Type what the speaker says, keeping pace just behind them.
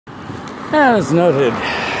As noted,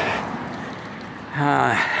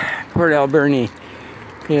 Port Alberni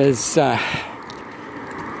is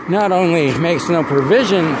not only makes no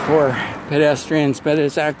provision for pedestrians, but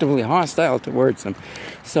is actively hostile towards them.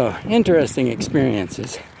 So, interesting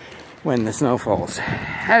experiences when the snow falls.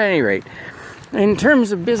 At any rate, in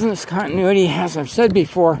terms of business continuity, as I've said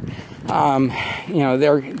before,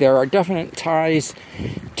 there are definite ties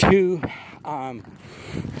to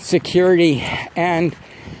security, and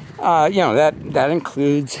that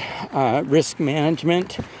includes risk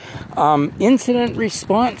management. Incident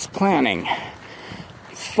response planning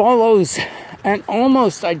follows an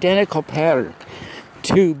almost identical pattern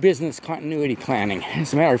to business continuity planning.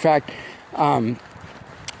 As a matter of fact,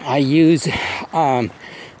 I use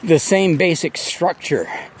the same basic structure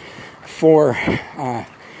for a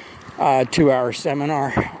 2-hour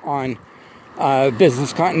seminar on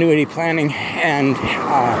business continuity planning and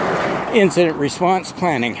incident response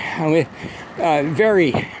planning, with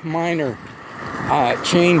very minor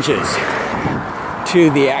changes to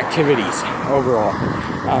the activities overall,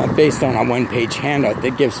 based on a one-page handout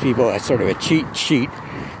that gives people a sort of a cheat sheet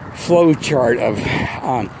flow chart of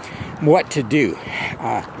what to do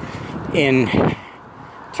in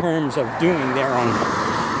terms of doing their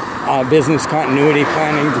own business continuity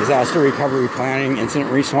planning, disaster recovery planning,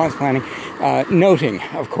 incident response planning, noting,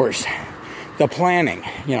 of course, the planning.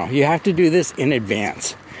 You have to do this in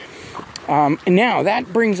advance. Now,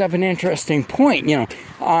 that brings up an interesting point. You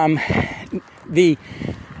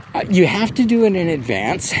have to do it in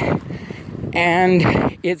advance,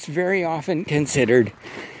 and it's very often considered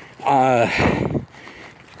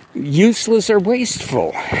useless or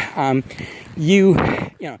wasteful. You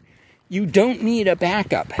don't need a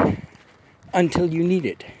backup until you need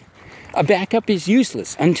it. A backup is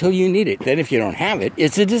useless until you need it. Then if you don't have it,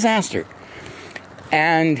 it's a disaster.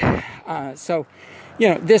 And so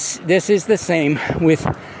this is the same with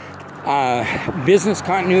business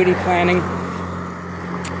continuity planning.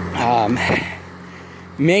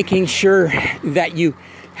 Making sure that you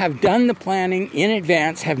have done the planning in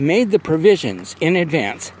advance, have made the provisions in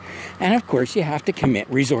advance, and of course you have to commit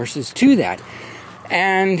resources to that.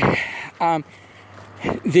 And I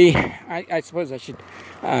suppose I should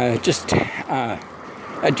just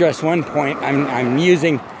address one point. I'm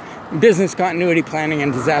using business continuity planning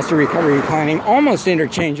and disaster recovery planning almost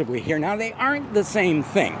interchangeably here. Now, they aren't the same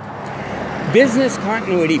thing. Business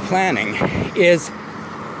continuity planning is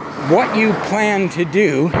what you plan to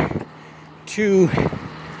do to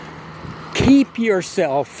keep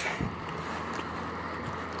yourself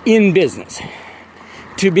in business,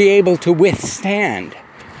 to be able to withstand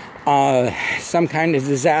some kind of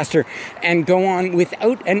disaster and go on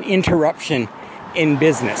without an interruption in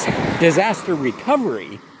business. Disaster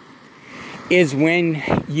recovery is when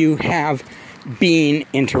you have been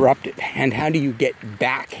interrupted, and how do you get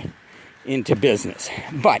back into business?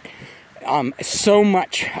 But so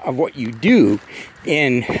much of what you do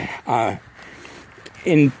in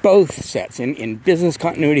both sets, in business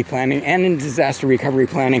continuity planning and in disaster recovery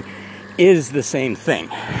planning, is the same thing.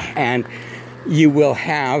 And you will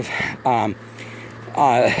have,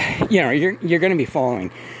 you're going to be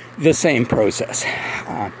following the same process.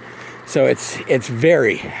 So it's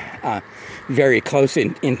very, very close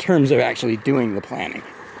in terms of actually doing the planning.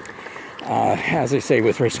 As I say,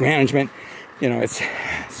 with risk management, it's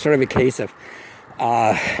sort of a case of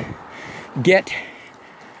get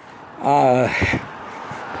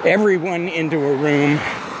everyone into a room,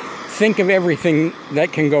 think of everything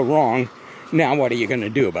that can go wrong. Now, what are you going to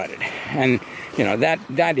do about it? And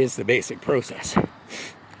that is the basic process.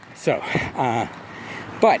 So,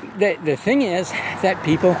 but the thing is that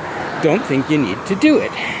people don't think you need to do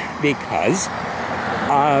it, because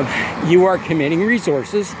you are committing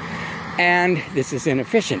resources, and this is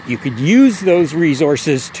inefficient. You could use those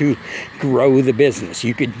resources to grow the business.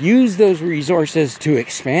 You could use those resources to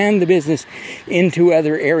expand the business into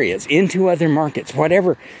other areas, into other markets,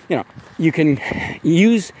 whatever. You can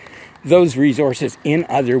use those resources in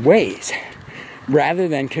other ways rather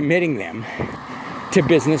than committing them to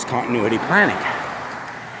business continuity planning.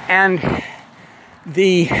 And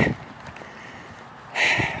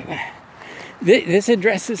this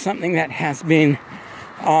addresses something that has been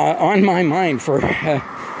on my mind for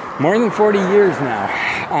more than 40 years now.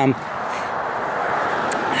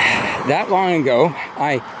 That long ago,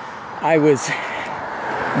 I was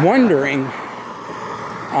wondering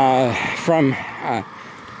from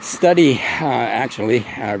study, actually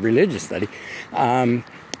religious study,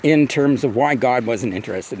 in terms of why God wasn't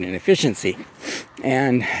interested in efficiency.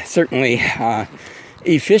 And certainly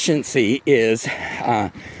efficiency is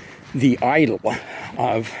the idol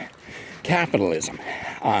of capitalism.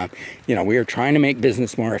 We are trying to make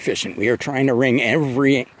business more efficient. We are trying to wring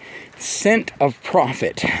every cent of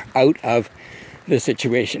profit out of the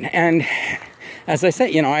situation. And as I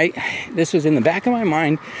said, this was in the back of my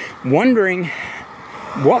mind, wondering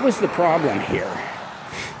what was the problem here.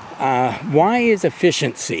 Why is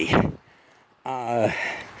efficiency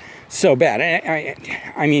so bad?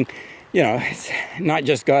 I mean, it's not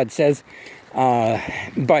just God says,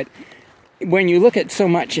 but when you look at so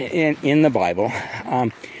much in the Bible,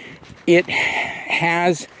 it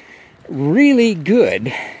has really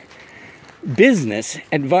good business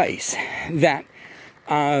advice that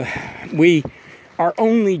we are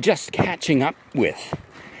only just catching up with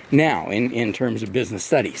now in terms of business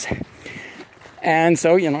studies. And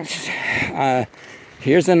so,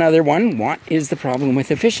 here's another one. What is the problem with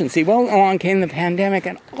efficiency? Well, along came the pandemic,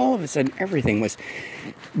 and all of a sudden everything was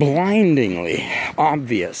blindingly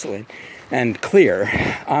obvious and clear.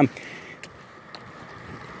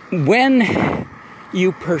 When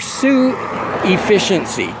you pursue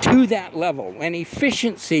efficiency to that level, when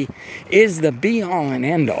efficiency is the be-all and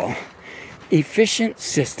end-all, efficient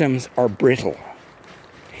systems are brittle.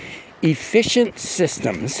 Efficient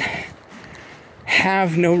systems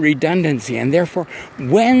have no redundancy, and therefore,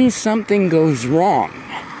 when something goes wrong,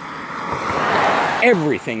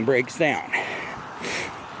 everything breaks down.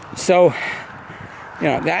 So,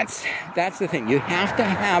 that's the thing. You have to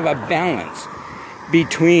have a balance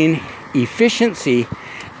between efficiency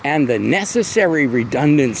and the necessary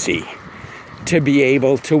redundancy to be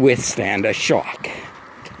able to withstand a shock.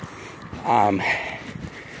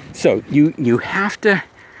 So you have to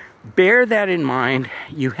bear that in mind.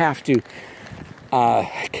 You have to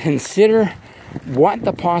consider what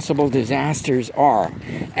the possible disasters are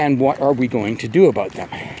and what are we going to do about them.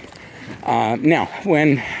 Now,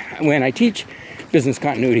 when I teach business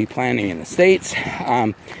continuity planning in the States,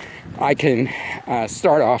 I can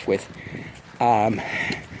start off with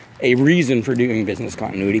a reason for doing business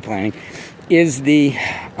continuity planning is the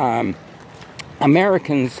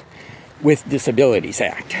Americans with Disabilities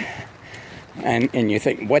Act. And you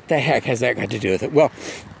think, what the heck has that got to do with it? Well,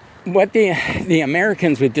 what the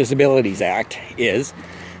Americans with Disabilities Act is,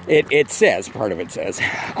 it says, part of it says,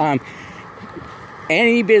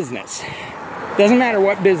 any business, doesn't matter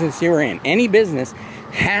what business you're in, any business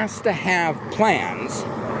has to have plans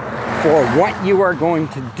for what you are going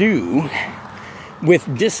to do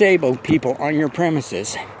with disabled people on your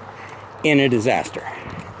premises in a disaster.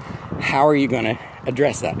 How are you going to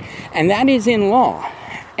address that? And that is in law.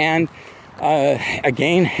 And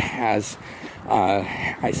again, as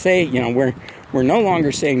I say, we're no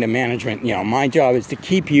longer saying to management, my job is to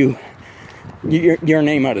keep your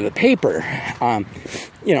name out of the paper.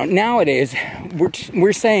 Nowadays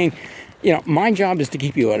we're saying, my job is to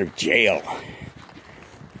keep you out of jail.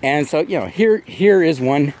 And so, here is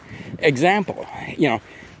one example.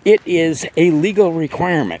 It is a legal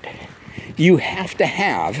requirement. You have to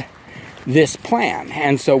have this plan.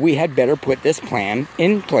 And so we had better put this plan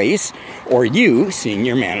in place, or you,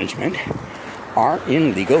 senior management, are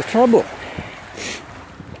in legal trouble.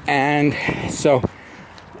 And so,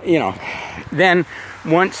 then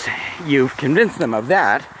once you've convinced them of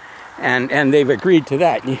that, and they've agreed to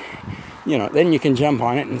that, then you can jump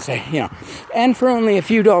on it and say, and for only a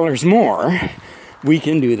few dollars more, we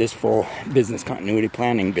can do this full business continuity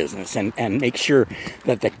planning business and make sure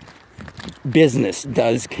that the business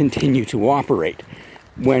does continue to operate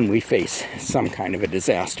when we face some kind of a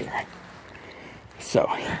disaster. So